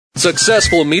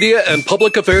Successful media and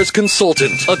public affairs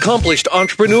consultant, accomplished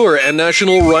entrepreneur and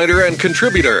national writer and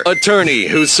contributor, attorney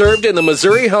who served in the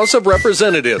Missouri House of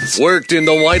Representatives, worked in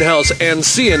the White House and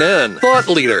CNN, thought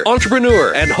leader,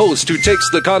 entrepreneur, and host who takes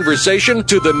the conversation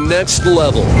to the next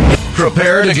level.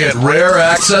 Prepare to get rare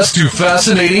access to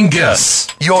fascinating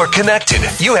guests. You're connected.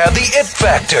 You have the it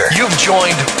factor. You've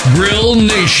joined Grill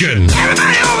Nation.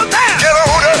 Everybody over there! Get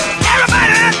over there!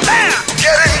 Everybody out there!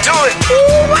 Get into it!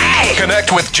 Ooh-wee!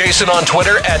 Connect with Jason on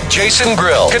Twitter at Jason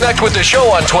Grill. Connect with the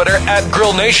show on Twitter at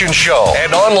Grill Nation Show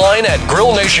and online at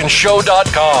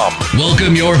grillnationshow.com.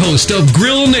 Welcome your host of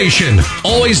Grill Nation,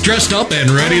 always dressed up and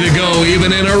ready to go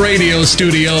even in a radio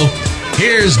studio.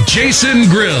 Here's Jason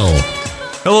Grill.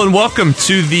 Hello and welcome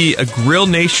to the Grill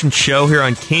Nation Show here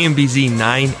on KMBZ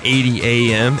 980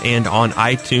 AM and on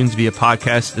iTunes via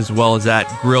podcast as well as at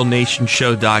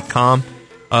grillnationshow.com.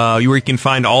 Where you can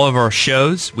find all of our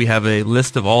shows. We have a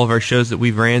list of all of our shows that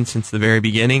we've ran since the very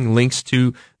beginning, links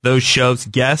to those shows,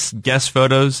 guest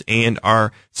photos, and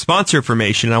our sponsor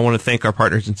information. And I want to thank our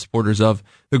partners and supporters of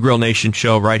the Grill Nation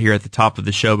Show right here at the top of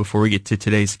the show before we get to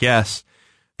today's guests.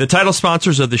 The title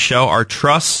sponsors of the show are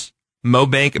Truss,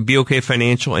 Mobank, BOK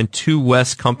Financial, and Two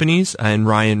West Companies, and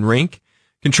Ryan Rink.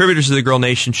 Contributors to the Grill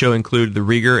Nation Show include The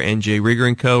Rieger and Jay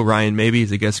Rieger & Co. Ryan Mabey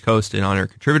is a guest host and honor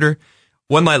contributor.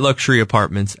 One Light Luxury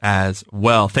Apartments as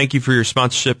well. Thank you for your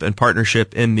sponsorship and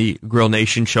partnership in the Grill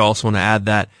Nation Show. I also want to add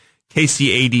that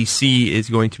KCADC is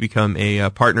going to become a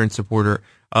partner and supporter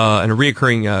and a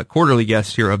reoccurring quarterly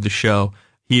guest here of the show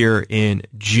here in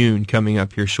June, coming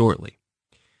up here shortly.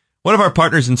 One of our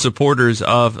partners and supporters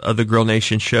of the Grill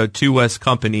Nation Show, Two West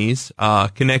Companies,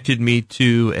 connected me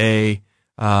to a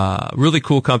really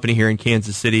cool company here in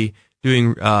Kansas City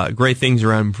doing great things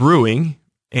around brewing.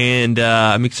 And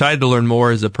I'm excited to learn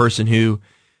more as a person who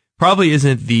probably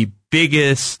isn't the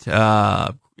biggest,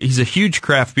 he's a huge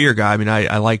craft beer guy. I mean,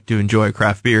 I like to enjoy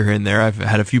craft beer here and there. I've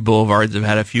had a few Boulevards. I've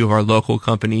had a few of our local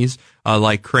companies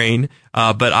like Crane.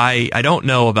 But I don't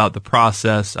know about the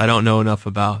process. I don't know enough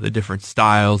about the different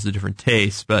styles, the different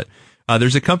tastes. But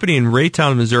there's a company in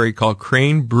Raytown, Missouri called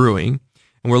Crane Brewing.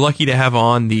 And we're lucky to have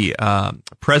on the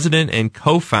president and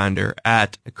co-founder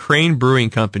at Crane Brewing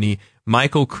Company,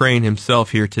 Michael Crane himself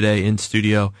here today in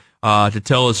studio to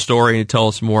tell his story and to tell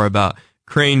us more about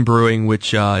Crane Brewing,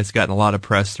 which has gotten a lot of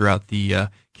press throughout the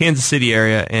Kansas City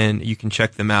area, and you can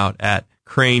check them out at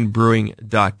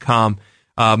cranebrewing.com.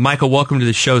 Michael, welcome to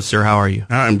the show, sir. How are you?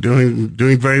 I'm doing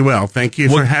very well. Thank you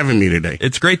for having me today.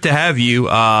 It's great to have you.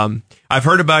 I've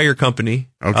heard about your company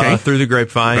through the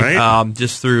grapevine, right.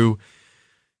 Just through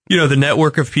the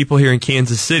network of people here in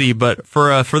Kansas City. But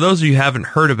for those of you who haven't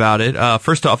heard about it,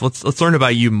 first off, let's learn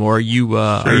about you more. You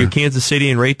are you a Kansas City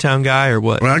and Raytown guy or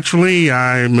what? Well, actually,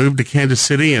 I moved to Kansas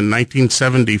City in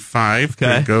 1975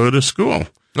 to go to school.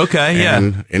 Okay,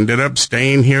 and ended up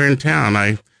staying here in town.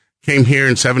 I came here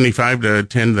in 75 to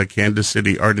attend the Kansas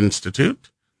City Art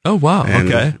Institute. Oh, wow.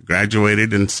 And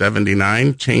graduated in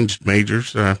 79, changed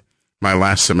majors my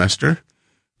last semester.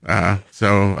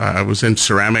 So I was in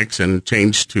ceramics and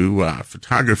changed to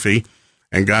photography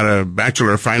and got a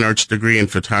Bachelor of Fine Arts degree in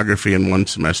photography in one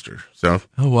semester. So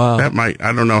that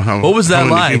I don't know how, what was that how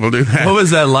many like? people do that. What was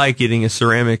that like getting a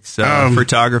ceramics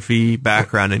photography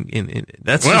background? And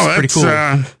that's just pretty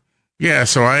cool.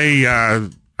 So I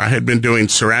had been doing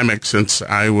ceramics since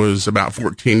I was about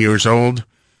 14 years old.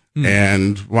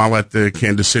 And while at the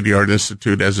Kansas City Art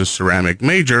Institute as a ceramic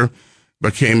major,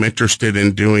 became interested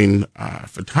in doing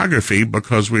photography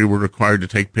because we were required to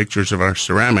take pictures of our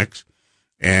ceramics.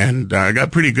 And I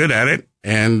got pretty good at it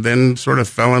and then sort of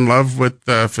fell in love with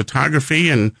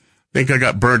photography and think I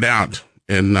got burned out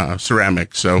in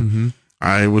ceramics. So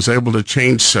I was able to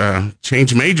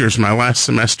change majors my last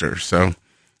semester. So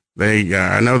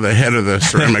I know the head of the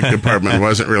ceramic department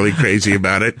wasn't really crazy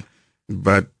about it.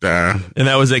 But and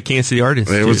that was at Kansas City Art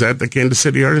Institute. It was at the Kansas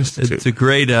City Art Institute. It's a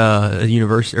great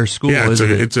university or school. Yeah, isn't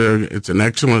it? It's an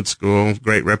excellent school,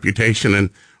 great reputation. And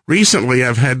recently,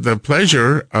 I've had the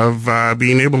pleasure of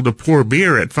being able to pour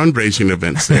beer at fundraising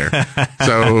events there.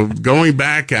 So going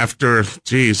back after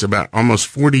about almost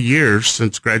 40 years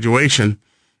since graduation,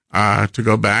 to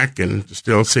go back and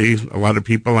still see a lot of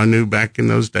people I knew back in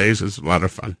those days is a lot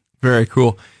of fun. Very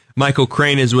cool. Michael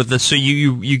Crane is with us. So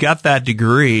you got that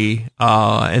degree,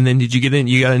 and then did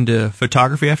you got into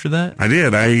photography after that? I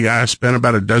did. I spent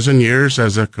about a dozen years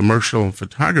as a commercial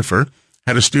photographer.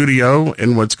 Had a studio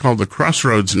in what's called the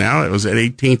Crossroads now. It was at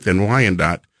 18th and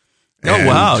Wyandotte. Oh,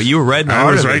 wow. You were right in the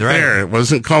heart of it, right? There. It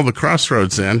wasn't called the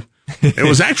Crossroads then. It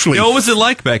was actually... What was it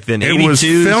like back then? It was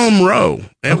Film Row.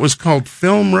 It was called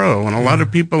Film Row. And a lot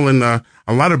of people a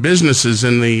lot of businesses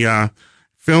in the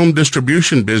film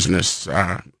distribution business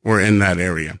were in that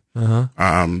area.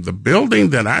 The building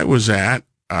that I was at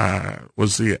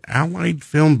was the Allied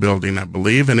Film Building, I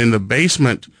believe, and in the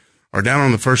basement or down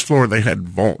on the first floor, they had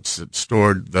vaults that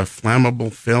stored the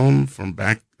flammable film from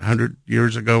back 100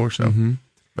 years ago or so.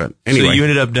 But anyway. So you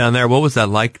ended up down there. What was that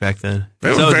like back then?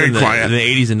 It was very quiet. In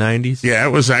the 80s and 90s? Yeah,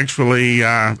 it was actually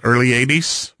early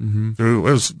 80s. It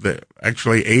was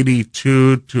actually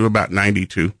 82 to about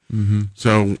 92.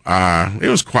 So it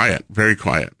was quiet, very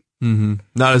quiet.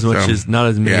 Not as much as not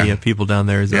as many people down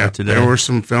there as there are today. There were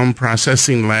some film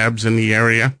processing labs in the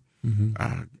area,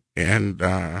 and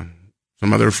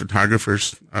some other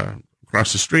photographers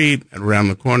across the street and around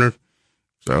the corner.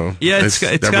 So yeah, it's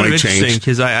kind of interesting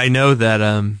because I know that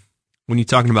when you're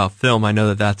talking about film, I know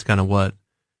that that's kind of what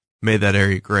made that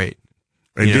area great.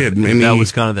 It did. That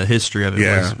was kind of the history of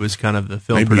it. Was kind of the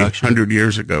film production. 100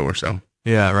 years ago or so.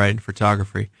 Yeah, right.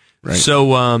 Photography. Right.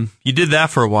 So you did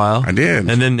that for a while. I did.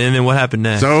 And then what happened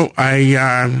next? So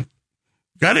I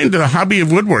got into the hobby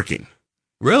of woodworking.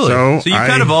 Really? So you've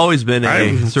kind of always been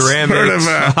a ceramics,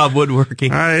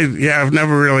 woodworking. I've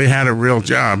never really had a real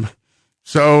job.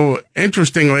 So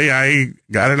interestingly, I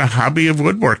got in a hobby of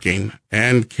woodworking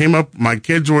and my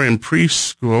kids were in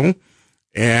preschool,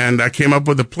 and I came up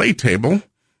with a play table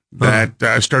that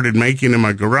I started making in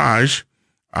my garage.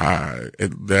 I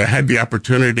had the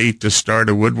opportunity to start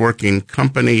a woodworking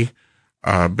company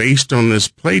based on this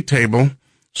play table,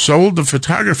 sold the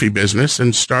photography business,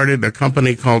 and started a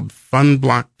company called Fun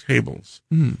Block Tables.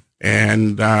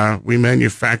 And we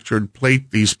manufactured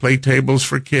these play tables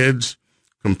for kids,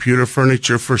 computer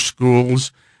furniture for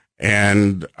schools,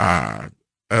 and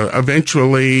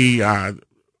eventually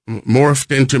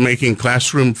morphed into making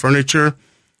classroom furniture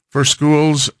for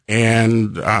schools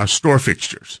and store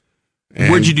fixtures. And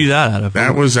where'd you do that out of?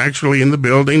 That was actually in the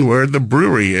building where the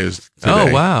brewery is today.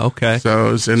 Oh, wow. Okay.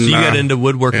 So you got into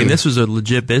woodworking. This was a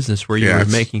legit business where you were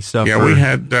making stuff.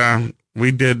 Yeah,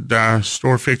 we did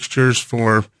store fixtures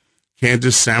for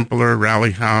Kansas Sampler,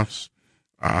 Rally House.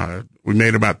 We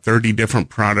made about 30 different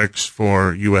products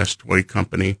for U.S. Toy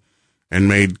Company and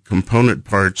made component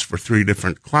parts for 3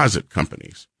 different closet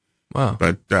companies. Wow.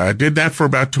 But I did that for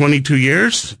about 22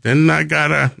 years. Then I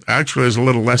got actually it was a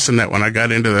little less than that when I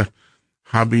got into the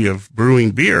hobby of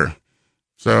brewing beer.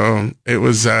 So it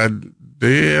was,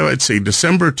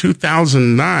 December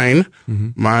 2009,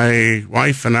 my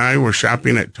wife and I were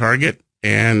shopping at Target,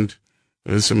 and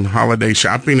there was some holiday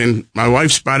shopping, and my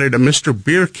wife spotted a Mr.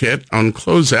 Beer kit on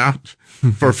closeout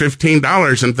for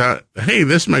 $15 and thought, hey,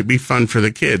 this might be fun for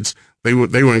the kids. They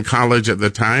were in college at the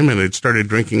time and had started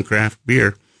drinking craft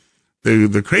beer.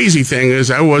 The crazy thing is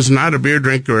I was not a beer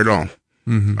drinker at all.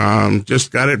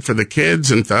 Just got it for the kids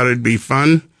and thought it'd be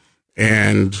fun,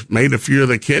 and made a few of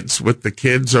the kits with the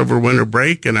kids over winter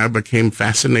break. And I became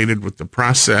fascinated with the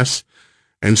process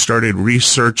and started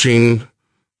researching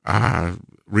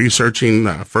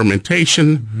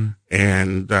fermentation.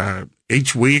 And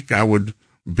each week I would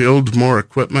build more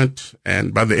equipment.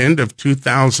 And by the end of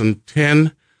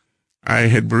 2010, I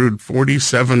had brewed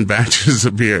 47 batches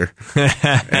of beer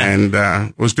and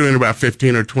was doing about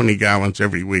 15 or 20 gallons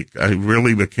every week. I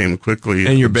really became quickly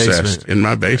in your obsessed. basement. In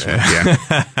my basement,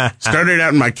 yeah. Started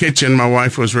out in my kitchen. My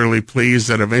wife was really pleased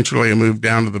that eventually I moved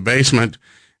down to the basement,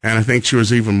 and I think she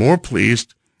was even more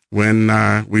pleased when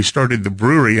we started the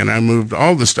brewery and I moved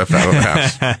all the stuff out of the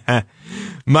house.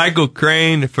 Michael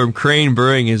Crane from Crane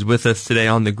Brewing is with us today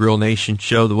on the Grill Nation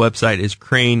show. The website is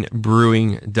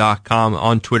cranebrewing.com,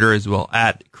 on Twitter as well,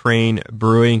 at Crane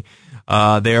Brewing.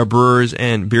 They are brewers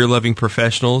and beer-loving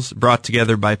professionals brought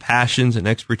together by passions and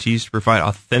expertise to provide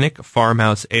authentic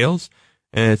farmhouse ales.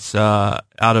 And it's out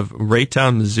of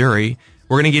Raytown, Missouri.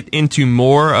 We're going to get into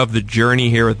more of the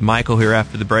journey here with Michael here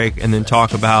after the break, and then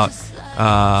talk about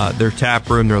their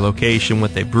tap room, their location,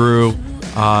 what they brew.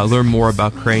 Learn more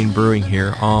about Crane Brewing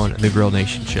here on the Grill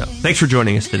Nation show. Thanks for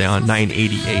joining us today on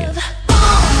 980 AM.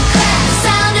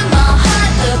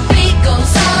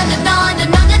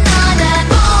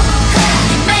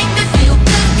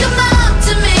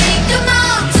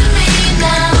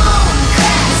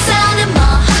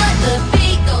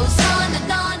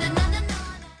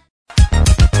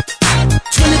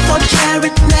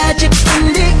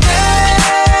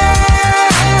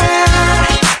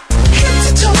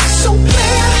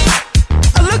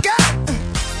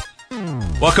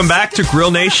 Welcome back to Grill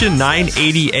Nation,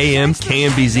 980 AM,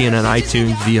 KMBZ, and on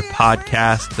iTunes via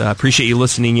podcast. Appreciate you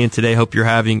listening in today. Hope you're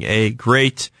having a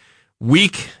great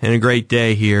week and a great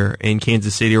day here in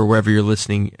Kansas City or wherever you're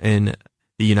listening in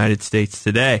the United States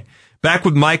today. Back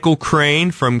with Michael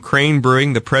Crane from Crane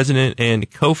Brewing, the president and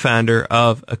co-founder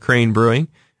of Crane Brewing.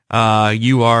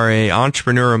 You are a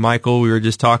entrepreneur, Michael. We were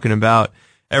just talking about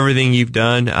everything you've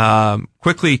done.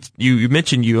 Quickly, you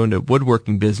mentioned you owned a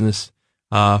woodworking business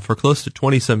for close to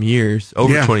 20-some years,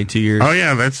 over 22 years. Oh,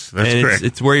 yeah, that's correct.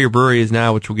 It's where your brewery is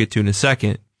now, which we'll get to in a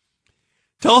second.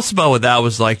 Tell us about what that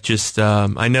was like. Just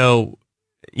I know,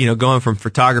 going from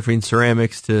photography and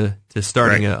ceramics to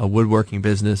starting a woodworking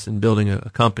business and building a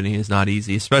company is not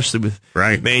easy, especially with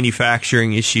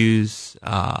manufacturing issues,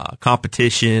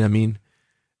 competition. I mean,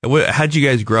 how'd you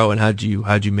guys grow and how'd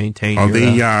you maintain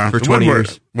for 20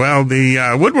 years? Well,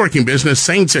 the woodworking business,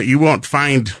 things that you won't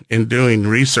find in doing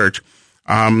research.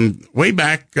 Way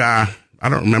back, I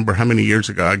don't remember how many years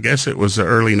ago. I guess it was the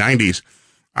early 90s.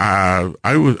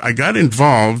 I got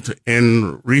involved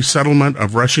in resettlement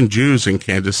of Russian Jews in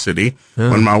Kansas City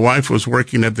when my wife was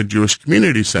working at the Jewish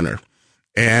Community Center.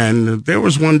 And there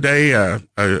was one day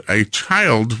a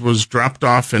child was dropped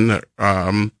off in the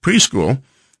preschool,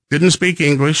 didn't speak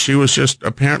English. She was just,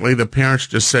 apparently the parents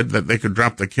just said that they could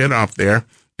drop the kid off there,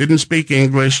 didn't speak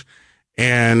English.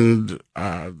 And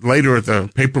later the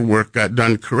paperwork got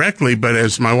done correctly. But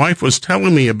as my wife was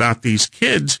telling me about these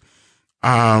kids,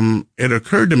 it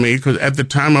occurred to me, because at the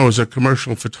time I was a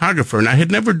commercial photographer and I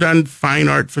had never done fine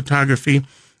art photography.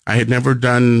 I had never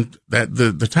done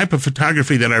the type of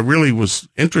photography that I really was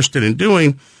interested in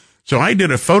doing. So I did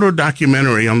a photo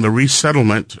documentary on the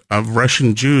resettlement of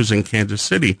Russian Jews in Kansas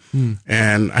City.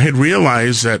 And I had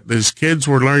realized that these kids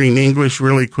were learning English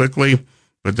really quickly,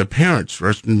 but the parents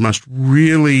must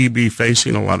really be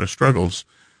facing a lot of struggles.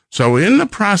 So in the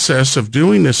process of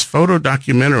doing this photo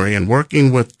documentary and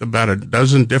working with about a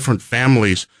dozen different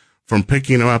families, from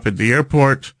picking them up at the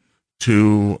airport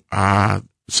to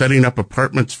setting up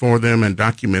apartments for them and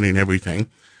documenting everything,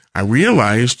 I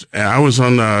realized I was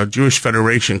on the Jewish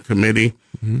Federation committee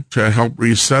to help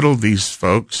resettle these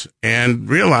folks, and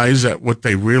realized that what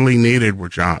they really needed were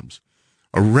jobs.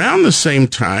 Around the same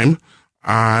time,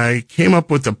 I came up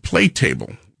with a play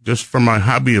table just for my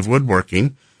hobby of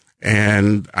woodworking,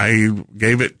 and I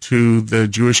gave it to the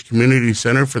Jewish Community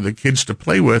Center for the kids to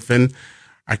play with. And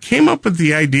I came up with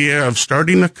the idea of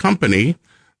starting a company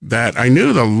that I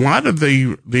knew that a lot of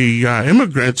the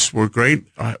immigrants were great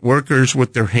workers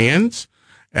with their hands.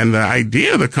 And the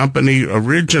idea of the company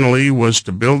originally was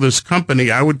to build this company.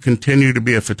 I would continue to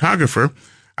be a photographer.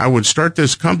 I would start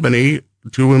this company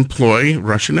to employ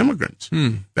Russian immigrants.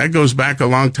 That goes back a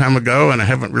long time ago, and I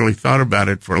haven't really thought about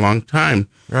it for a long time.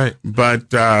 Right.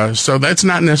 But so that's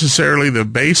not necessarily the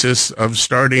basis of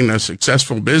starting a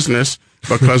successful business,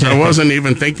 because I wasn't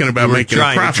even thinking about making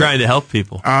a profit. Trying to help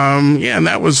people. And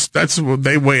that's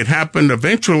the way it happened.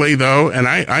 Eventually, though, and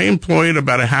I employed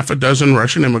about a half a dozen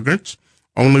Russian immigrants.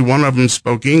 Only one of them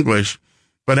spoke English.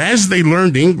 But as they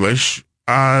learned English,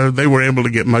 they were able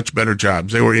to get much better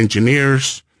jobs. They were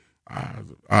engineers,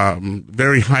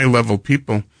 very high-level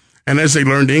people. And as they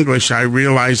learned English, I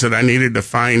realized that I needed to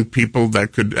find people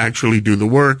that could actually do the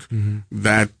work,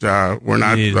 that were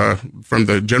not from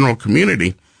the general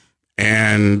community.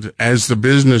 And as the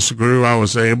business grew, I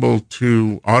was able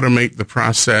to automate the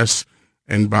process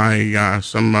and buy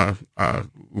some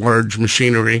large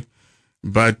machinery.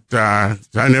 But I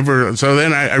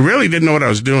really didn't know what I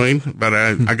was doing, but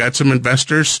I got some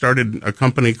investors, started a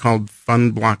company called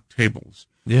Fun Block Tables.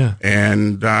 Yeah.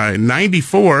 And in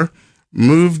 94,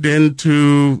 moved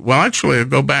into, well, actually, I'll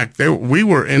go back. We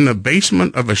were in the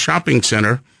basement of a shopping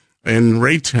center in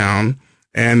Raytown,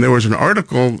 and there was an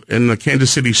article in the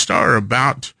Kansas City Star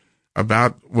about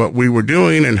what we were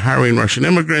doing and hiring Russian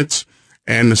immigrants.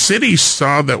 And the city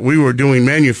saw that we were doing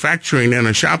manufacturing in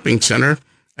a shopping center,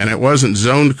 and it wasn't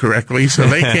zoned correctly. So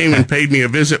they came and paid me a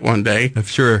visit one day.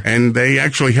 Sure. And they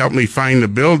actually helped me find the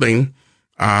building.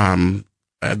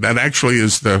 That actually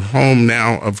is the home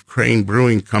now of Crane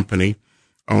Brewing Company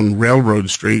on Railroad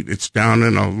Street. It's down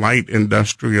in a light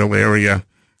industrial area,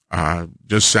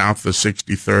 just south of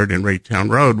 63rd and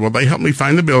Raytown Road. Well, they helped me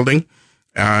find the building.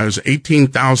 It was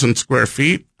 18,000 square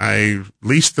feet. I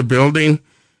leased the building.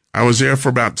 I was there for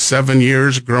about 7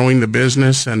 years growing the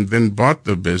business, and then bought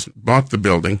the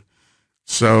building.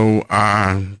 So,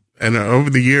 and over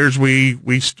the years, we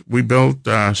built,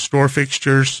 store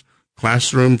fixtures,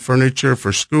 classroom furniture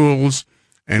for schools,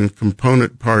 and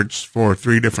component parts for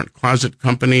 3 different closet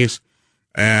companies,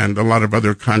 and a lot of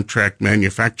other contract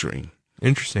manufacturing.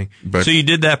 Interesting. So you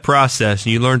did that process,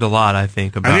 and you learned a lot, I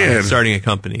think, about starting a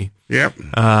company. Yep.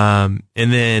 And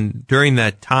then during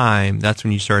that time, that's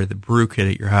when you started the brew kit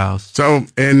at your house. So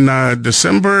in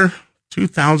December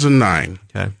 2009,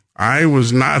 okay, I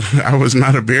was not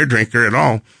a beer drinker at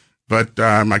all, but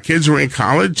my kids were in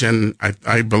college, and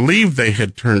I believe they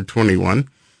had turned 21.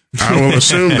 I will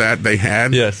assume that they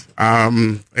had. Yes.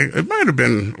 It might have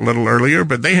been a little earlier,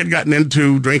 but they had gotten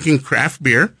into drinking craft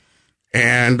beer.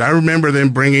 And I remember them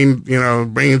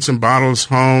bringing some bottles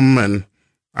home, and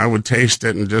I would taste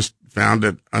it and just found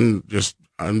it just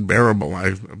unbearable.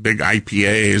 Big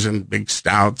IPAs and big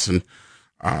stouts and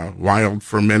wild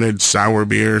fermented sour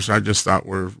beers I just thought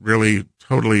were really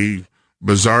totally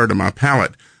bizarre to my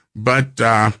palate. But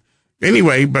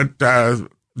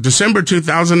December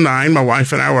 2009, my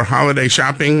wife and I were holiday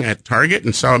shopping at Target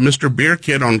and saw a Mr. Beer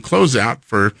Kit on closeout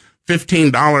for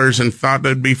 $15 and thought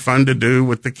it'd be fun to do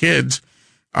with the kids.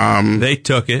 They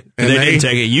took it. And they didn't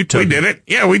take it. You took it. We did it.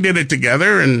 Yeah, we did it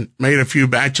together and made a few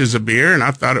batches of beer, and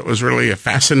I thought it was really a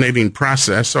fascinating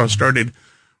process. So I started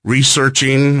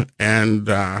researching, and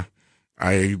a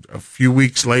few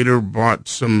weeks later bought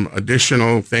some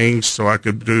additional things so I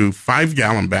could do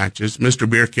 5-gallon batches, Mr.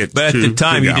 Beer Kit. But at the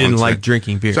time, you didn't like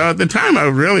drinking beer. So at the time, I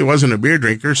really wasn't a beer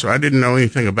drinker, so I didn't know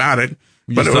anything about it.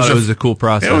 But it was a cool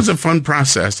process. It was a fun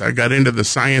process. I got into the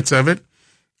science of it.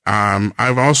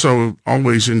 I've also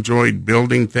always enjoyed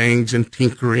building things and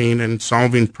tinkering and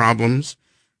solving problems.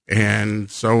 And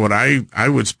so what I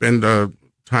would spend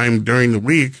time during the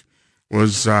week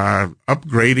was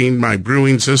upgrading my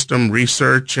brewing system,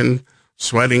 research and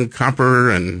sweating copper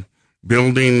and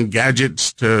building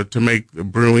gadgets to make the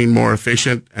brewing more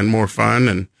efficient and more fun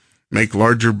and make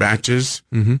larger batches.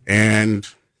 Mm-hmm. And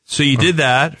so you did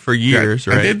that for years,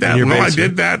 right? I did that. Well, I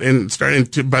did that and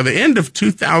by the end of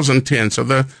 2010. So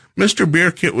the Mr. Beer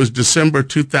Kit was December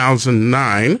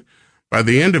 2009. By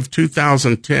the end of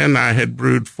 2010, I had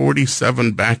brewed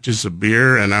 47 batches of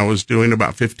beer, and I was doing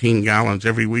about 15 gallons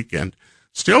every weekend.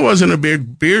 Still wasn't a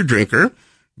big beer drinker,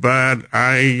 but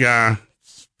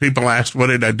people asked, what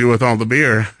did I do with all the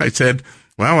beer? I said,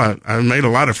 well, I made a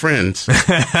lot of friends.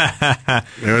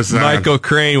 There was Michael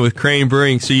Crane with Crane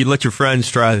Brewing. So you let your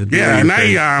friends try the beer.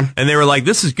 Yeah, and they were like,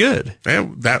 "This is good."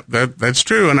 That's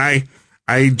true. And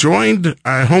I joined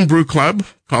a homebrew club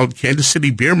called Kansas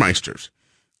City Beermeisters.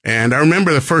 And I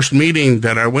remember the first meeting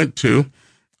that I went to.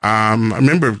 I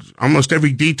remember almost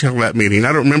every detail of that meeting.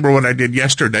 I don't remember what I did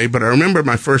yesterday, but I remember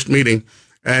my first meeting.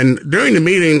 And during the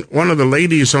meeting, one of the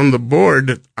ladies on the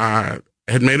board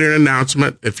had made an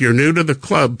announcement. If you're new to the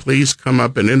club, please come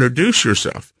up and introduce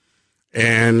yourself.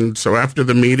 And so after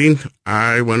the meeting,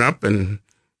 I went up and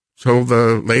told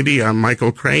the lady, I'm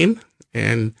Michael Crane.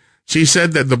 And she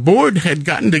said that the board had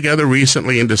gotten together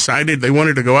recently and decided they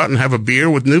wanted to go out and have a beer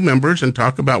with new members and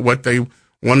talk about what they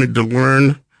wanted to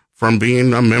learn from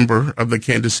being a member of the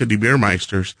Kansas City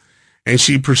Beermeisters. And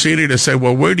she proceeded to say,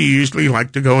 well, where do you usually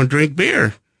like to go and drink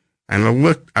beer? And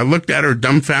I looked at her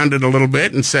dumbfounded a little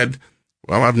bit and said,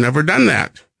 well, I've never done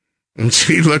that. And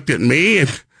she looked at me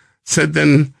and said,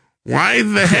 then why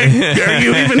the heck are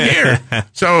you even here?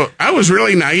 So I was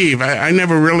really naive. I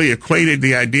never really equated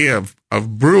the idea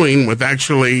of brewing with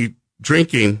actually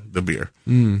drinking the beer.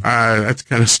 That's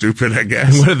kind of stupid, I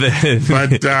guess. What are the?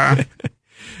 But yeah,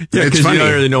 because you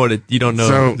don't really know you don't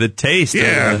know the taste.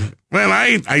 Yeah. Well,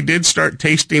 I did start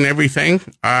tasting everything.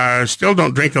 Still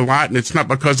don't drink a lot, and it's not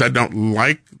because I don't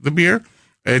like the beer.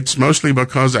 It's mostly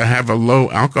because I have a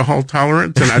low alcohol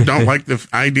tolerance, and I don't like the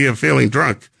idea of feeling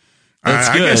drunk. That's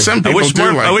good. I guess some people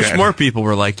I wish more people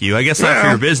were like you. I guess not for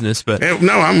your business, but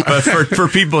but for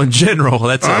people in general,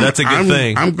 that's a good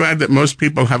thing. I'm glad that most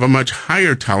people have a much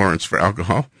higher tolerance for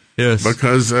alcohol. Yes,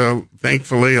 because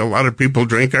thankfully a lot of people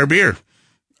drink our beer.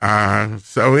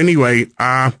 So anyway,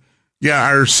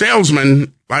 our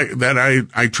salesman that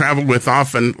I travel with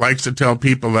often likes to tell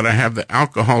people that I have the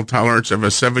alcohol tolerance of a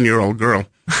 7-year-old girl.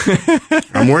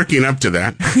 I'm working up to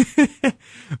that.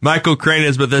 Michael Crane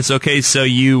is with us. Okay, so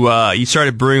you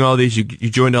started brewing all these. You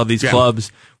joined all these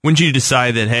clubs. When did you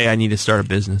decide that, hey, I need to start a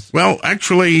business? Well,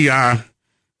 actually,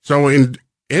 so in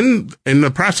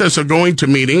the process of going to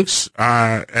meetings,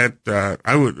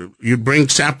 you'd bring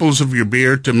samples of your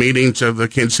beer to meetings of the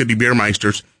Kansas City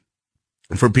Beermeisters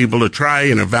for people to try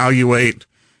and evaluate.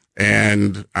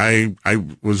 And I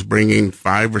was bringing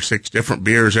 5 or 6 different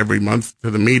beers every month to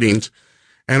the meetings.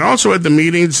 And also at the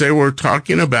meetings, they were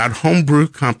talking about homebrew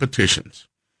competitions.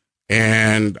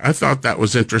 And I thought that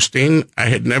was interesting.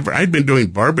 I'd been doing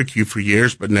barbecue for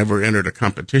years, but never entered a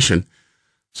competition.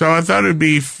 So I thought it'd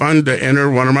be fun to enter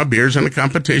one of my beers in a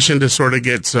competition to sort of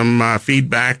get some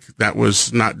feedback that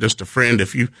was not just a friend.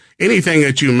 Anything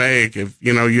that you make, if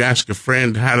you ask a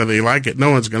friend how do they like it,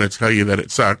 no one's going to tell you that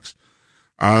it sucks.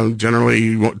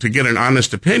 Generally, to get an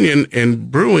honest opinion in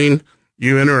brewing,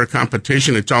 you enter a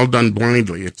competition. It's all done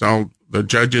blindly. The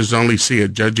judges only see a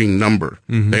judging number.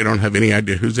 Mm-hmm. They don't have any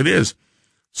idea whose it is.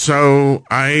 So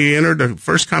I entered the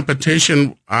first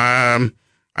competition. I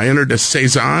I entered a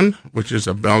Saison, which is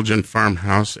a Belgian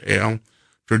farmhouse ale,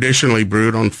 traditionally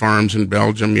brewed on farms in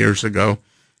Belgium years ago.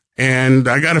 And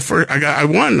I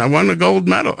won a gold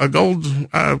medal,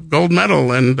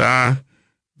 and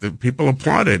the people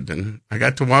applauded, and I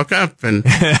got to walk up, and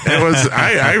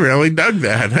I really dug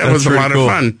that. That was a lot of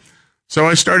fun. So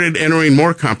I started entering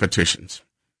more competitions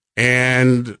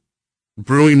and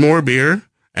brewing more beer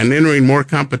and entering more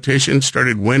competitions,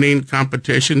 started winning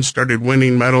competitions, started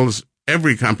winning medals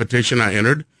every competition I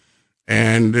entered.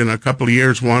 And in a couple of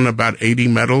years, won about 80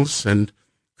 medals and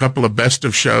a couple of best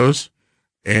of shows.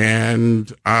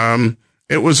 And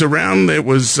it was in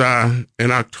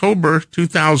October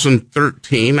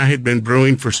 2013. I had been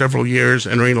brewing for several years,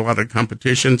 entering a lot of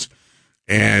competitions,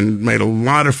 and made a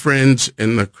lot of friends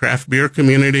in the craft beer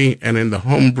community and in the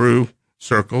homebrew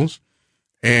circles.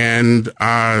 And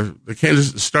the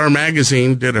Kansas Star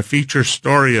Magazine did a feature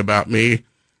story about me,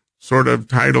 sort of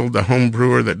titled "The Home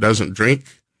Brewer That Doesn't Drink."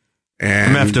 And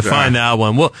I'm going to have to find that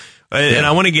one. Well, and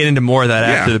I want to get into more of that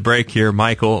after the break here.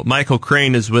 Michael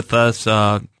Crane is with us,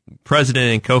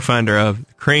 president and co-founder of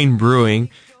Crane Brewing.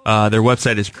 Their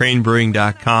website is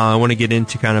cranebrewing.com. I want to get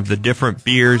into kind of the different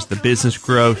beers, the business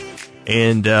growth,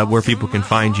 and where people can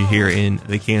find you here in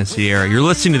the Kansas City area. You're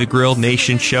listening to the Grill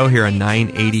Nation show here on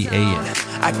 980 AM.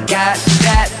 I got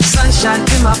that sunshine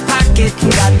in my pocket,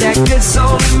 got that good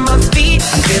soul in my feet.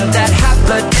 I feel that hot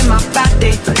blood in my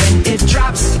body when it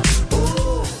drops.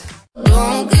 Ooh.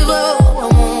 Don't give up, I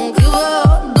won't give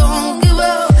up, don't give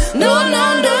up, no.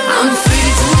 I'm free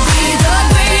to be the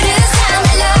greatest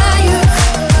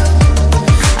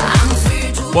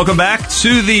liar. Welcome back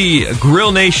to the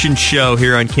Grill Nation show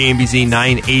here on KMBZ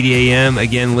 980 AM.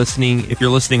 Again, if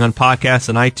you're listening on podcasts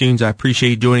and iTunes, I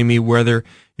appreciate you joining me, whether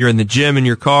you're in the gym, in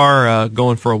your car,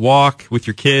 going for a walk with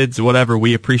your kids, whatever.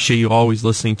 We appreciate you always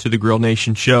listening to the Grill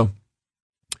Nation show.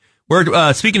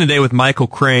 We're speaking today with Michael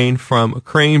Crane from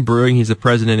Crane Brewing. He's the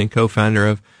president and co-founder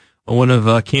of one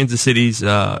of Kansas City's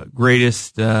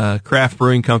greatest craft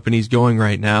brewing companies going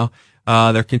right now.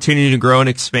 They're continuing to grow and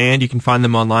expand. You can find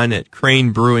them online at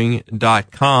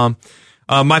cranebrewing.com.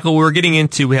 Michael,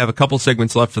 we have a couple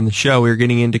segments left on the show. We were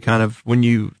getting into kind of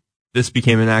when this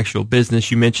became an actual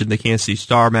business. You mentioned the Kansas City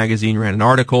Star magazine ran an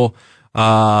article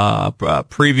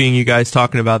previewing you guys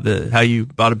talking about how you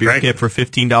bought a beer kit for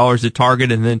 $15 at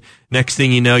Target, and then next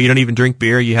thing you know, you don't even drink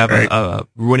beer. You have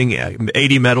winning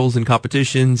 80 medals in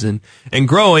competitions and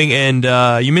growing. And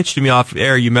you mentioned to me off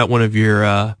air you met one of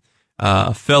your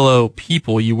fellow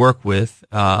people you work with.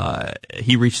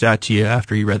 He reached out to you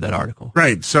after he read that article.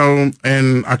 Right. So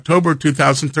in October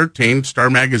 2013, Star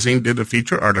Magazine did a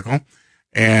feature article.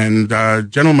 And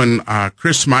gentleman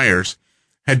Chris Myers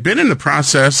had been in the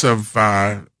process of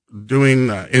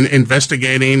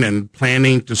investigating and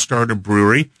planning to start a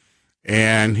brewery,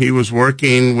 and he was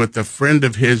working with a friend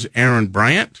of his, Aaron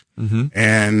Bryant,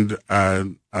 and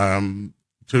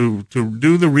to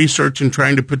do the research and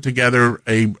trying to put together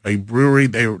a brewery.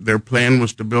 Their plan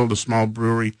was to build a small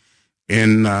brewery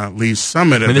in Lee's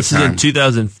Summit at the time. This is in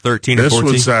 2013 or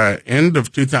 14? This was end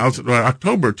of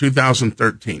October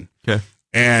 2013. Okay.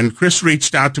 And Chris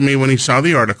reached out to me when he saw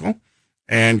the article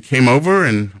and came over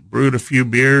and brewed a few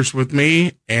beers with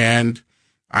me. And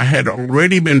I had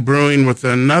already been brewing with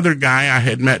another guy I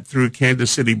had met through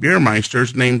Kansas City Beermeisters.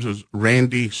 His name was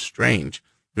Randy Strange,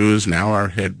 who is now our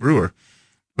head brewer.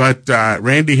 But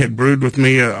Randy had brewed with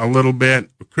me a little bit.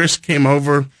 Chris came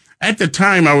over. At the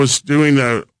time, I was doing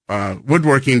the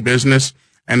woodworking business,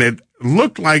 and it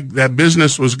looked like that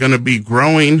business was going to be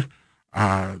growing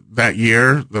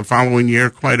the following year,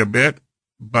 quite a bit.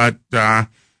 But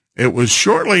it was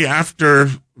shortly after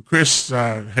Chris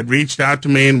had reached out to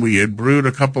me, and we had brewed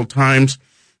a couple times,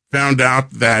 found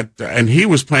out that, and he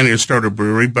was planning to start a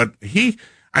brewery, but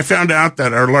I found out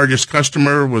that our largest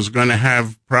customer was going to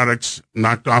have products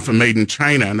knocked off and made in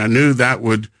China, and I knew that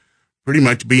would pretty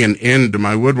much be an end to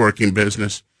my woodworking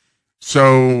business.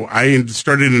 So I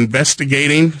started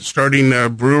investigating starting a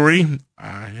brewery.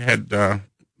 I had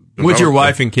what'd your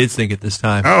wife and kids think at this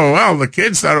time? Oh, well, the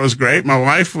kids thought it was great. My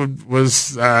wife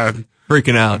was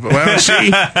freaking out. Well,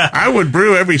 I would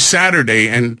brew every Saturday,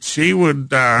 and she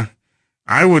would.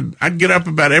 I'd get up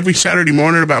about every Saturday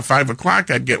morning about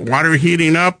 5:00. I'd get water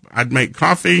heating up. I'd make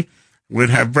coffee. We'd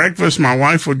have breakfast. My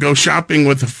wife would go shopping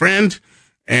with a friend,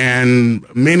 and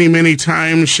many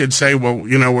times she'd say, "Well,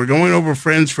 we're going over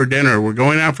friends for dinner. We're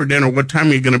going out for dinner. What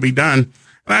time are you going to be done?"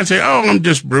 And I'd say, "Oh, I'm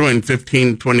just brewing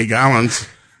 15, 20 gallons.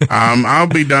 I'll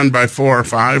be done by 4 or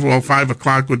 5. Well,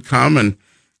 5:00 would come, and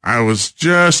I was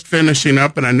just finishing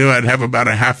up, and I knew I'd have about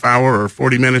a half hour or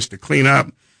 40 minutes to clean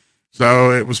up.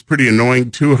 So it was pretty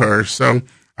annoying to her. So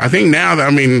I think now that,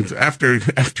 I mean, after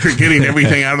getting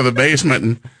everything out of the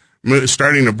basement and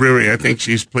starting a brewery, I think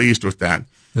she's pleased with that.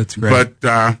 That's great.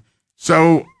 But,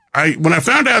 so when I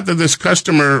found out that this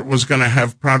customer was going to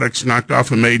have products knocked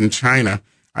off and made in China,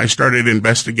 I started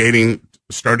investigating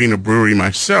starting a brewery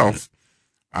myself.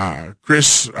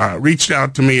 Chris reached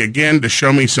out to me again to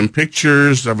show me some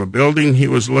pictures of a building he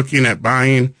was looking at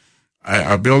buying,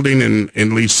 a building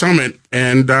in Lee Summit.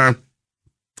 And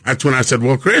that's when I said,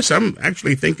 well, Chris, I'm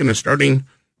actually thinking of starting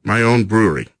my own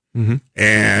brewery. Mm-hmm.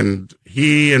 And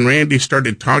he and Randy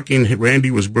started talking. Randy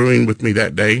was brewing with me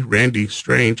that day, Randy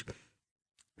Strange.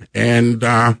 And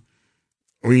they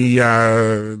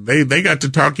got to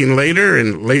talking later,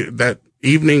 and late that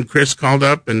evening, Chris called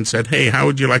up and said, hey, how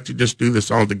would you like to just do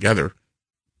this all together?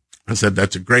 I said,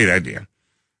 that's a great idea.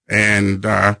 And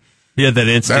yeah, that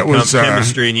instant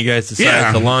chemistry, and you guys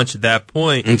decided to launch at that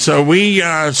point. And so we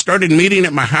started meeting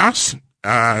at my house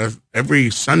every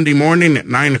Sunday morning at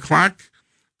 9:00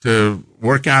 to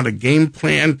work out a game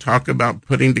plan, talk about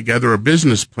putting together a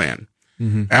business plan.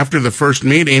 Mm-hmm. After the first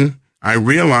meeting, I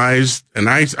realized, and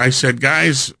I said,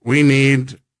 guys, we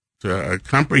need a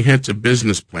comprehensive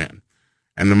business plan.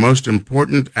 And the most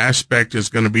important aspect is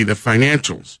going to be the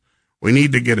financials. We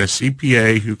need to get a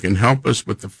CPA who can help us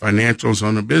with the financials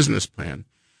on a business plan.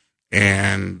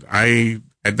 And I,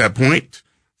 at that point,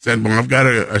 said, well, I've got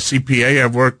a CPA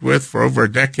I've worked with for over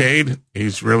a decade.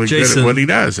 He's really good at what he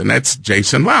does. And that's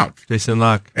Jason Lauck. Jason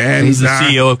Lauck. And he's the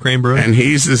CEO of Crane Brewing. And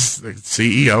he's the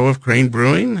CEO of Crane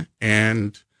Brewing.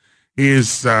 And he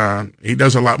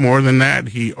does a lot more than that.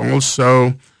 He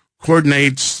also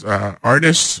coordinates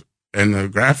artists and the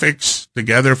graphics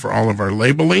together for all of our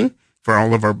labeling, for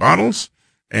all of our bottles,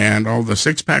 and all the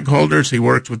 6-pack holders. He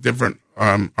works with different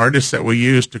artists that we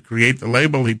use to create the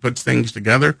label. He puts things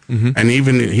together, and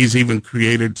he's even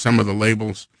created some of the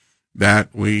labels that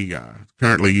we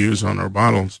currently use on our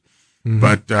bottles. Mm-hmm.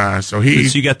 But so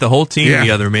you got the whole team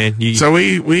together, man. So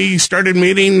we started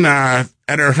meeting at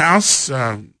our house,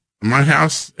 my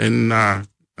house, on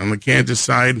the Kansas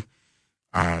side.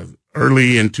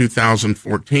 Early in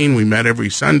 2014, we met every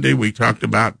Sunday. We talked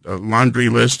about a laundry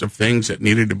list of things that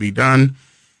needed to be done.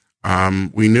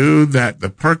 We knew that the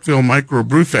Parkville Micro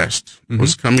Brew Fest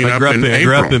was coming up in April. I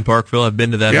grew up in Parkville. I've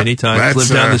been to that many times.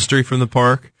 Lived down the street from the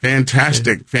park.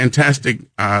 Fantastic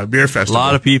beer festival. A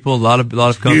lot of people, a lot of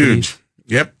companies. Huge.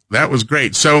 Yep, that was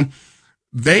great. So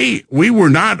we were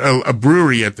not a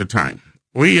brewery at the time.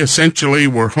 We essentially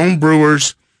were home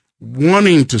brewers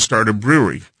wanting to start a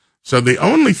brewery. So the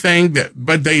only thing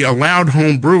but they allowed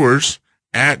home brewers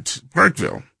at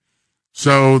Parkville.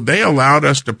 So they allowed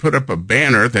us to put up a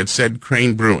banner that said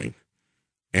Crane Brewing.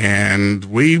 And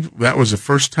that was the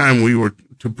first time we were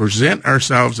to present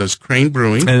ourselves as Crane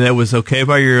Brewing. And that was okay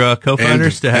by your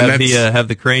co-founders to have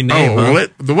the Crane name. Oh, well,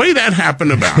 the way that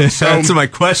happened about. So that's my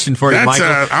question for you, Michael.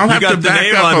 I'll have to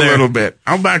back up a little bit.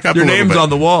 I'll back up a little bit. Your name's on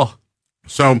the wall.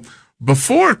 So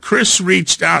before Chris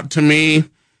reached out to me,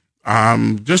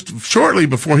 just shortly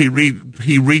before he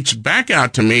reached back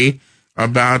out to me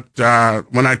about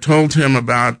when I told him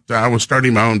about I was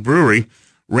starting my own brewery,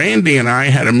 Randy and I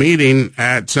had a meeting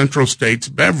at Central States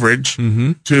Beverage,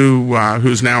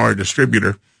 who's now our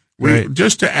distributor.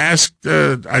 Just to ask,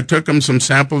 I took them some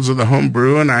samples of the home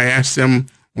brew, and I asked them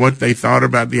what they thought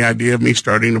about the idea of me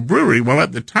starting a brewery. Well,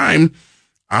 at the time,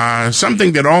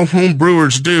 something that all home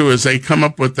brewers do is they come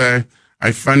up with a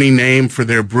funny name for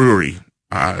their brewery.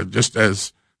 Just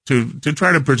as to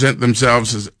try to present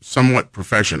themselves as somewhat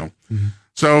professional. Mm-hmm.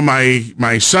 So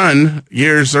my son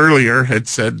years earlier had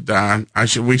said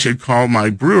we should call my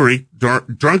brewery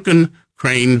Drunken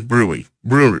Crane Brewery.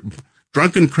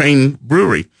 Drunken Crane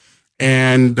Brewery.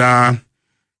 And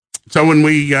so when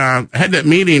we had that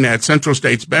meeting at Central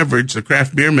States Beverage, the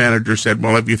craft beer manager said,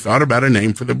 well, have you thought about a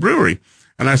name for the brewery?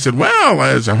 And I said, well,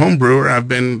 as a home brewer, I've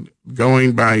been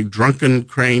going by Drunken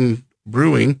Crane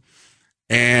Brewing.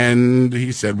 And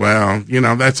he said, well,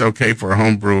 that's okay for a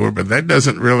home brewer, but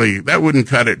that wouldn't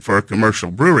cut it for a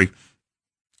commercial brewery.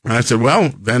 And I said,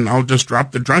 well, then I'll just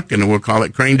drop the drunken and we'll call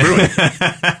it Crane Brewing.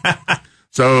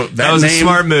 So that was name, a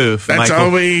smart move. That's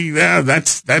Michael.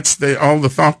 That's all the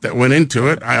thought that went into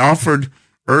it. I offered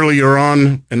earlier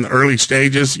on in the early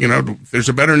stages, there's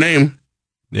a better name.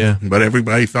 Yeah. But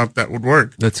everybody thought that would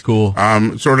work. That's cool.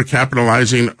 Sort of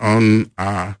capitalizing on,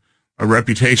 a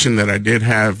reputation that I did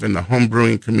have in the home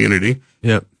brewing community.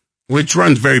 Yep. Which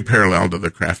runs very parallel to the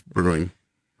craft brewing.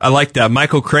 I like that.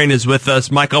 Michael Crane is with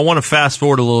us. Mike, I want to fast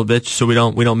forward a little bit so we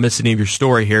don't miss any of your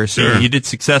story here. So sure. You did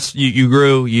success. You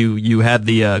grew. You had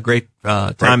the great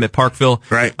time at Parkville.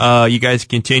 Right. You guys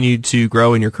continued to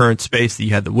grow in your current space that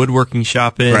you had the woodworking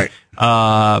shop in. Right.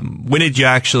 When did you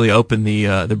actually open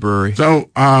the brewery? So,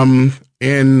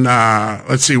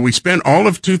 let's see, we spent all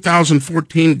of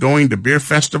 2014 going to beer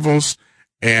festivals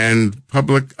and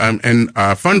public,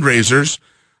 fundraisers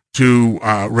to,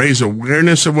 raise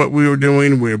awareness of what we were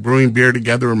doing. We were brewing beer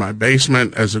together in my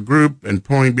basement as a group and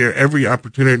pouring beer every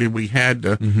opportunity we had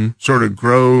to sort of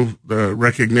grow the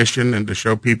recognition and to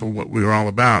show people what we were all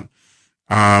about.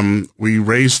 We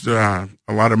raised, a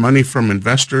lot of money from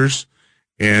investors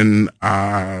in,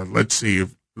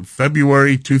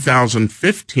 February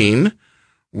 2015.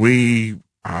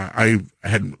 I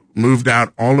had moved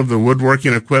out all of the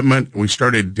woodworking equipment. We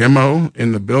started demo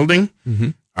in the building.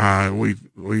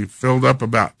 We filled up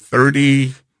about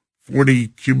 40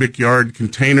 cubic yard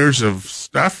containers of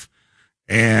stuff.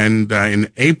 And,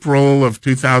 in April of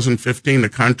 2015, the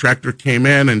contractor came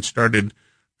in and started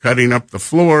cutting up the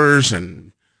floors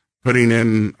and putting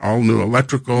in all new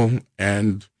electrical.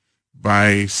 And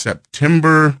by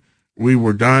September, we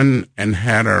were done and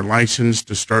had our license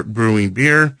to start brewing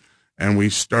beer. And we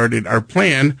started, our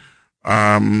plan,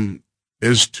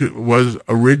 was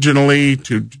originally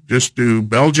to just do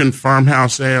Belgian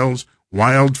farmhouse ales,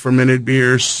 wild fermented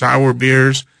beers, sour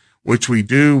beers, which we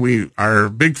do. Our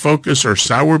big focus are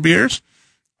sour beers.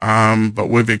 But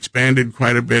we've expanded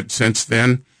quite a bit since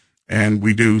then, and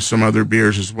we do some other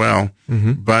beers as well.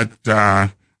 But,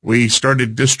 we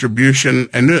started distribution,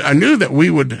 and I knew that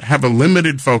we would have a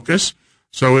limited focus,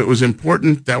 so it was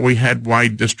important that we had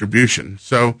wide distribution.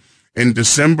 So in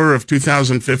December of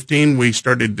 2015, we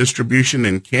started distribution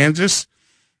in Kansas.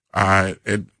 At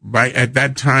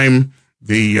that time,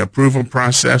 the approval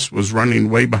process was running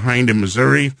way behind in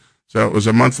Missouri, so it was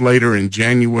a month later in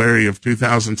January of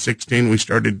 2016, we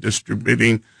started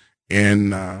distributing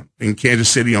in Kansas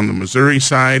City on the Missouri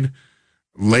side.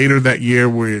 Later that year,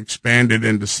 we expanded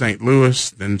into St.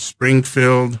 Louis, then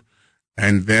Springfield,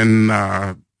 and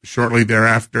then shortly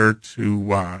thereafter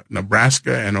to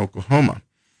Nebraska and Oklahoma.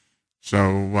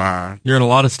 So you're in a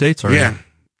lot of states already. Yeah.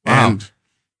 Wow.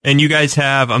 And you guys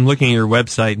have, I'm looking at your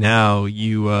website now,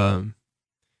 you have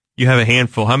a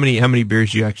handful. How many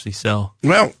beers do you actually sell?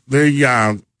 Well,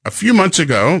 a few months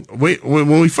ago,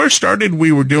 when we first started,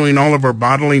 we were doing all of our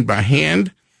bottling by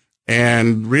hand.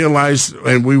 And realized,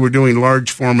 and we were doing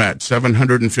large format,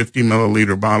 750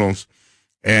 milliliter bottles.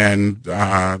 And,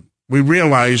 we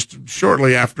realized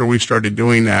shortly after we started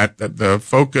doing that the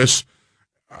focus,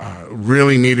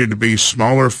 really needed to be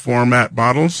smaller format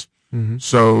bottles.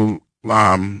 So,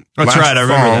 that's right. I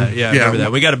remember that. Yeah, I remember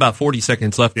that. We got about 40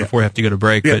 seconds left before we have to go to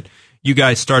break, but you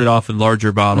guys started off with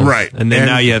larger bottles. Right. And then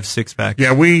now you have 6-packs.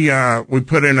 Yeah, we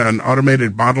put in an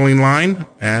automated bottling line,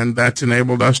 and that's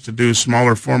enabled us to do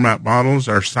smaller format bottles.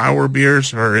 Our sour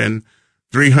beers are in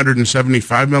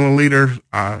 375 milliliter,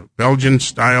 Belgian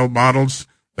style bottles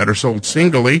that are sold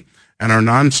singly, and our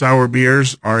non-sour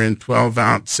beers are in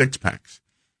 12-ounce 6-packs.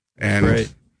 And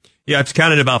right. Yeah, I've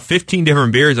counted about 15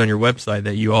 different beers on your website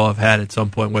that you all have had at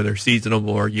some point, whether seasonal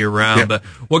or year-round. Yep. But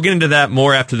we'll get into that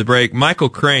more after the break. Michael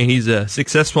Crane, he's a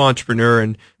successful entrepreneur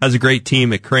and has a great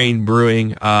team at Crane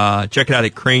Brewing. Check it out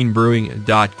at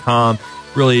cranebrewing.com.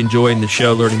 Really enjoying the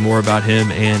show, learning more about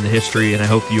him and the history, and I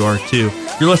hope you are too.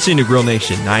 You're listening to Grill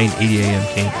Nation, 980 AM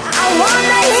King. I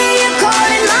wanna hear you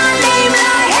calling my name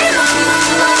like, hey,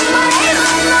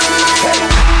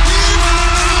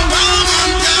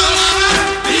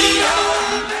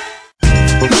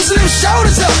 loosen them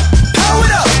shoulders up, pull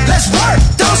it up, let's work.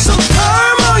 Throw some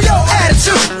perm on your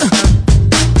attitude.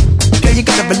 Girl, you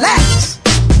gotta relax.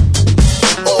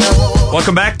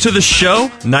 Welcome back to the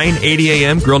show, 980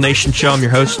 AM Grill Nation Show. I'm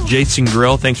your host, Jason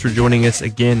Grill. Thanks for joining us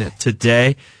again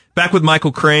today. Back with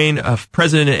Michael Crane,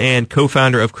 president and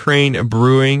co-founder of Crane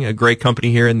Brewing, a great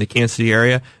company here in the Kansas City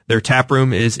area. Their tap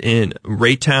room is in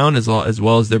Raytown as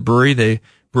well as their brewery. They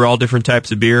brew all different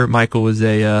types of beer. Michael was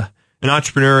an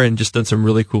entrepreneur and just done some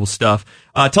really cool stuff.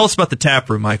 Tell us about the tap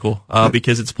room, Michael,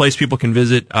 because it's a place people can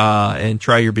visit and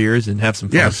try your beers and have some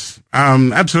fun. Yes,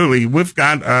 absolutely. We've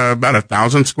got about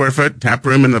 1,000 square foot tap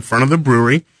room in the front of the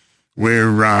brewery,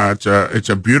 where it's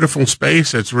a beautiful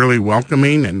space. It's really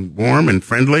welcoming and warm and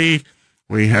friendly.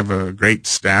 We have a great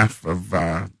staff of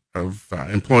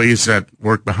employees that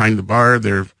work behind the bar.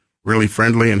 They're really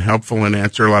friendly and helpful and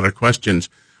answer a lot of questions.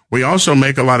 We also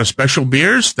make a lot of special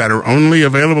beers that are only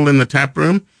available in the tap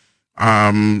room.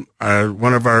 One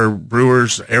of our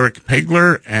brewers, Eric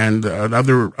Pegler, and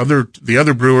the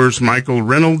other brewers, Michael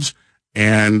Reynolds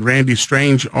and Randy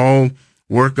Strange, all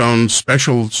work on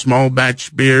special small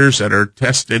batch beers that are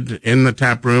tested in the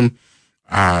tap room.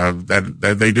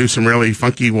 That they do some really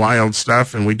funky, wild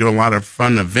stuff, and we do a lot of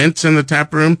fun events in the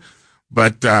tap room.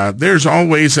 But there's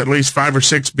always at least 5 or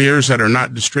 6 beers that are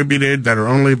not distributed, that are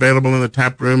only available in the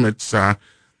tap room. It's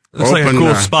looks open, like a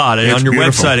cool spot. And on your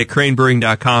beautiful. website at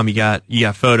cranebrewing.com, you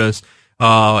got photos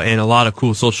and a lot of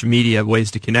cool social media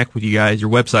ways to connect with you guys. Your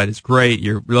website is great.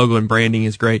 Your logo and branding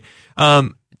is great.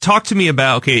 Talk to me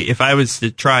about, okay, if I was to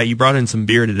try, you brought in some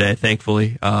beer today,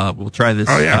 thankfully. We'll try this.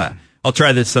 Oh, yeah. I'll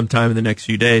try this sometime in the next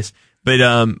few days. But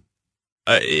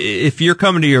if you're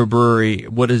coming to your brewery,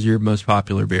 what is your most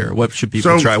popular beer? What should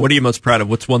people try? What are you most proud of?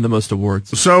 What's won the most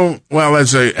awards? So, well,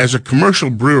 as a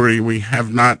commercial brewery, we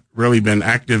have not really been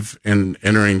active in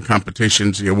entering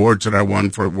competitions. The awards that I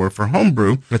won were for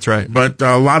homebrew. That's right. But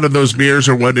a lot of those beers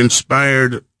are what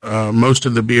inspired most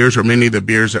of the beers, or many of the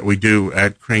beers that we do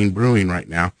at Crane Brewing right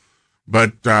now.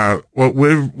 But what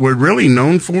we're really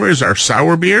known for is our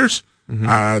sour beers.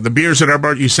 Mm-hmm. The beers that I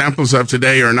brought you samples of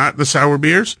today are not the sour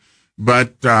beers,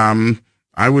 but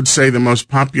I would say the most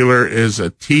popular is a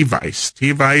T-Weiss.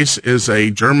 T-Weiss is a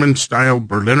German-style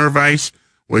Berliner Weiss,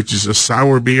 which is a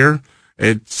sour beer.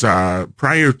 It's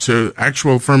prior to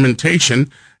actual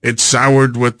fermentation, it's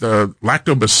soured with the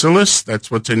lactobacillus. That's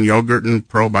what's in yogurt and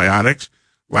probiotics.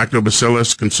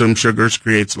 Lactobacillus consumes sugars,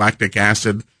 creates lactic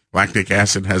acid. Lactic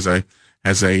acid has a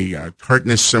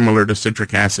tartness similar to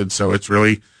citric acid, so it's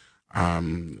really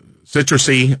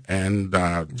citrusy and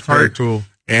very cool.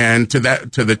 And to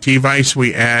the T-Weiss,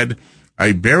 we add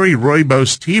a berry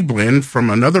rooibos tea blend from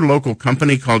another local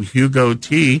company called Hugo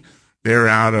Tea. They're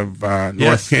out of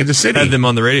North Kansas City. Had them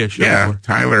on the radio show. Yeah, before.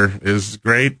 Tyler is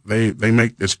great. They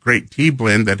make this great tea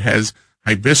blend that has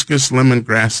hibiscus,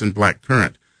 lemongrass, and black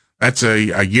currant. That's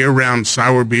a year-round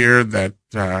sour beer that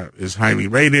is highly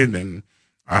rated, and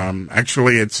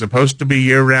actually it's supposed to be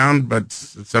year-round, but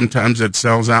sometimes it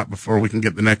sells out before we can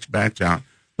get the next batch out.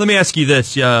 Let me ask you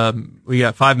this. We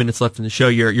got 5 minutes left in the show.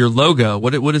 Your logo,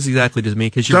 what exactly does it mean?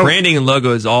 Because your branding and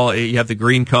logo is all, you have the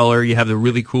green color, you have the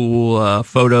really cool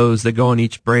photos that go on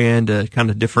each brand to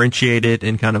kind of differentiate it,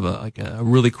 and kind of a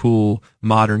really cool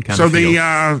modern kind of feel.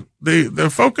 So the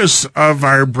focus of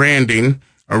our branding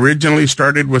originally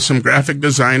started with some graphic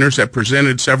designers that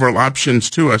presented several options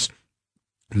to us.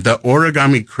 The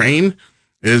origami crane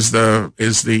is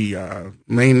the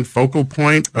main focal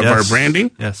point of our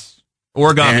branding. Yes.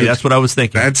 Origami, and that's what I was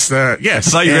thinking. That's yes.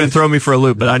 I thought you were going to throw me for a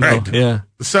loop, but I know. Right. Yeah.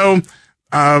 So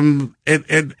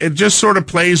it just sort of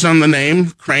plays on the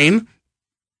name Crane.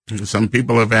 Some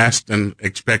people have asked and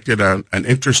expected an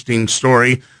interesting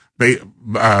story.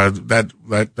 That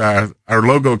our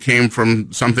logo came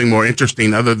from something more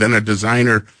interesting other than a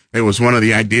designer. It was one of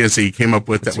the ideas that he came up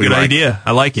with. That's that we liked. Good idea.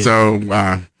 I like it. So,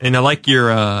 and I like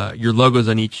your logos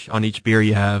on each beer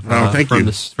you have. Thank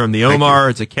you. From the Omar,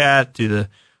 it's a cat, to the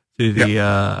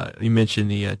you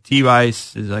mentioned the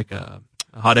T-Weiss is like a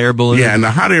hot air balloon. Yeah, and the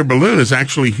hot air balloon is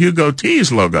actually Hugo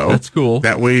T's logo. That's cool.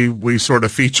 That we sort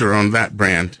of feature on that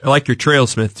brand. I like your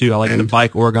Trailsmith too. I like the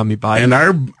origami bike. And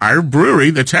our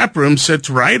brewery, the tap room, sits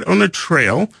right on a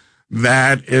trail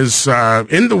that is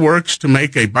in the works to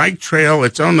make a bike trail.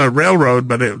 It's on the railroad,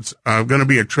 but it's going to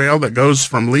be a trail that goes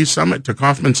from Lee Summit to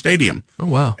Kauffman Stadium. Oh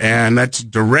wow! And that's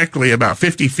directly about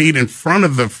 50 feet in front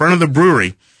of the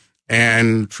brewery.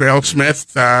 And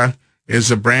Trailsmith is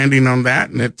the branding on that,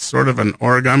 and it's sort of an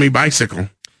origami bicycle.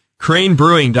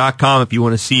 Cranebrewing.com if you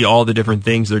want to see all the different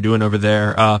things they're doing over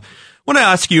there. I want to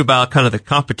ask you about kind of the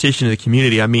competition in the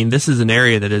community. I mean, this is an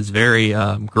area that is very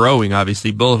growing,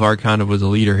 obviously. Boulevard kind of was a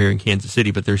leader here in Kansas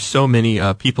City, but there's so many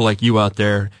people like you out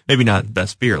there. Maybe not the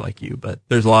best beer like you, but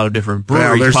there's a lot of different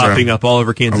breweries popping up all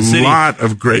over Kansas City. A lot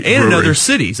of great breweries. And in other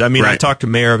cities. I mean, I talked to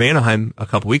Mayor of Anaheim a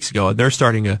couple weeks ago,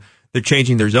 and they're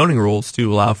changing their zoning rules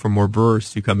to allow for more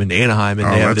brewers to come into Anaheim, and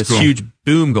they have this huge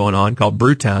boom going on called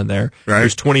Brewtown there. Right.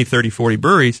 There's 20, 30, 40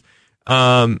 breweries.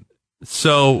 I'm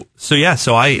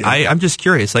just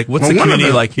curious, like, what's the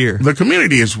community like here? The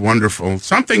community is wonderful.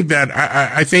 Something that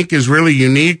I think is really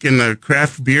unique in the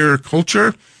craft beer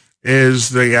culture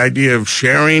is the idea of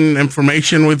sharing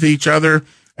information with each other,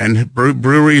 and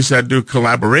breweries that do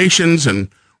collaborations, and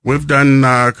we've done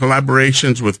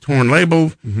collaborations with Torn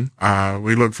Label. Mm-hmm.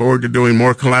 We look forward to doing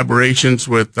more collaborations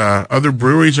with other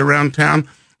breweries around town.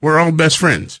 We're all best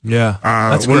friends. Yeah,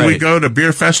 that's when great. we go to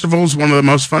beer festivals, one of the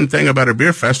most fun thing about a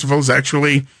beer festival is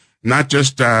actually not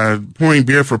just pouring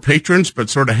beer for patrons, but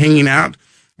sort of hanging out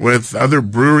with other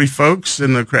brewery folks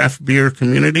in the craft beer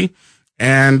community.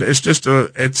 And it's just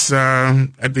at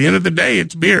the end of the day,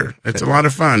 it's beer. It's a lot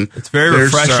of fun. It's very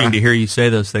refreshing to hear you say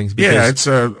those things. Yeah, it's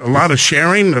a lot of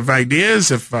sharing of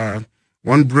ideas. If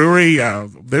one brewery,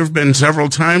 there have been several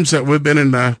times that we've been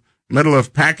in the middle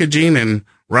of packaging and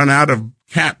run out of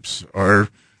caps or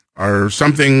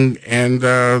something, and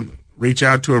reach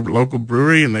out to a local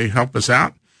brewery and they help us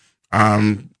out.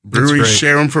 Breweries great.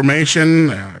 share information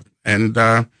and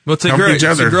Well, it's help each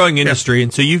other. It's a growing industry,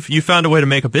 and so you found a way to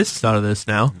make a business out of this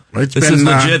now. It's This been, is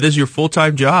legit. This is your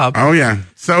full-time job. Oh, yeah.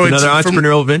 So Another it's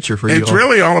entrepreneurial venture for you. It's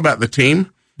really all about the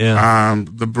team. Yeah.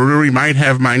 The brewery might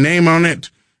have my name on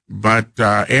it, but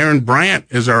Aaron Bryant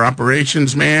is our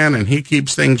operations man, and he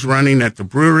keeps things running at the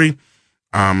brewery.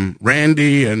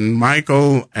 Randy and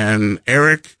Michael and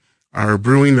Eric are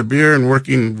brewing the beer and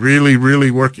working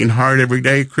really working hard every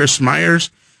day. Chris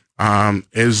Myers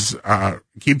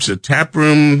keeps a tap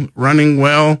room running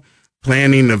well,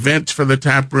 planning events for the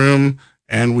tap room,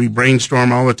 and we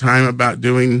brainstorm all the time about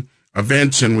doing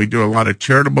events, and we do a lot of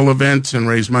charitable events and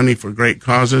raise money for great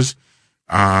causes.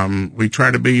 We try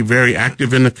to be very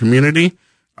active in the community,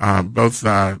 both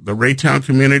the Raytown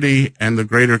community and the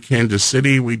greater Kansas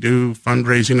City. We do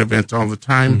fundraising events all the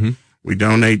time. Mm-hmm. We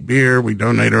donate beer, we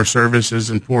donate our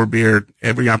services and pour beer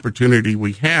every opportunity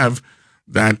we have.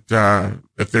 That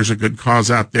if there's a good cause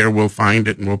out there, we'll find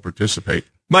it and we'll participate.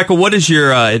 Michael, what is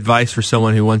your advice for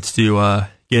someone who wants to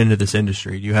get into this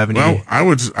industry? Do you have any? Well, I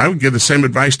would give the same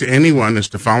advice to anyone: is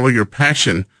to follow your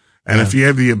passion, and if you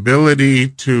have the ability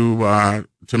to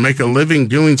make a living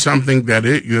doing something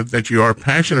that you are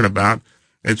passionate about,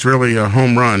 it's really a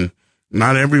home run.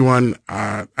 Not everyone,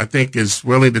 I think, is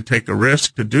willing to take a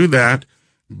risk to do that,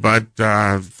 but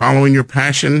following your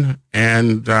passion,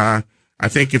 and I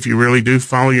think if you really do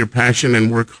follow your passion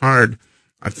and work hard,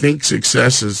 I think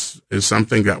success is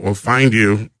something that will find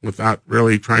you without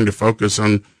really trying to focus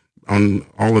on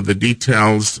all of the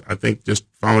details. I think just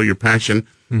follow your passion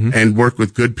and work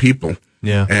with good people.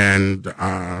 Yeah. And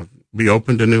be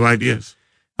open to new ideas.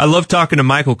 I love talking to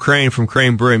Michael Crane from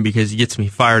Crane Brewing because he gets me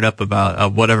fired up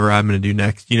about whatever I'm going to do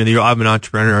next. You know, I'm an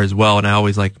entrepreneur as well, and I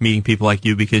always like meeting people like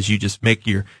you because you just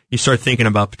you start thinking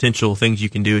about potential things you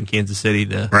can do in Kansas City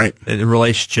and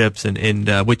relationships and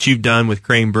what you've done with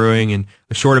Crane Brewing in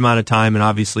a short amount of time. And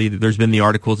obviously there's been the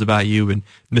articles about you and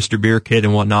Mr. Beer Kid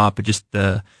and whatnot, but just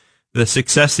the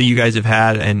success that you guys have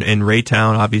had and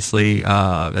Raytown, obviously,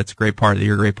 that's a great part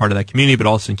you're a great part of that community, but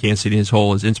also in Kansas City as a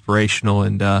whole is inspirational.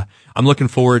 And, I'm looking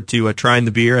forward to trying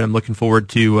the beer, and I'm looking forward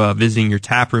to visiting your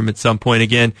tap room at some point.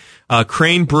 Again,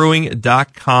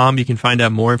 cranebrewing.com. You can find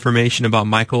out more information about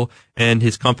Michael and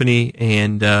his company,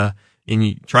 and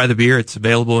you try the beer. It's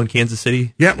available in Kansas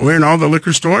City. Yeah, we're in all the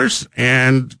liquor stores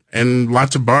and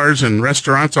lots of bars and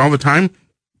restaurants all the time.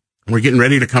 We're getting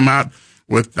ready to come out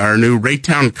with our new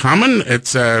Raytown Common.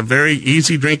 It's a very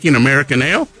easy drinking American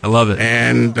ale. I love it.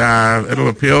 And it'll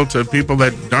appeal to people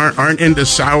that aren't into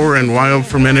sour and wild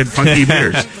fermented funky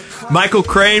beers. Michael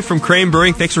Crane from Crane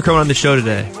Brewing, thanks for coming on the show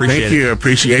today. Appreciate it. Thank you.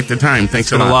 Appreciate the time.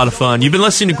 Thanks a lot. It's been a lot of fun. You've been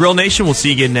listening to Grill Nation. We'll see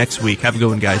you again next week. Have a good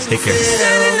one, guys. Take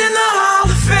care.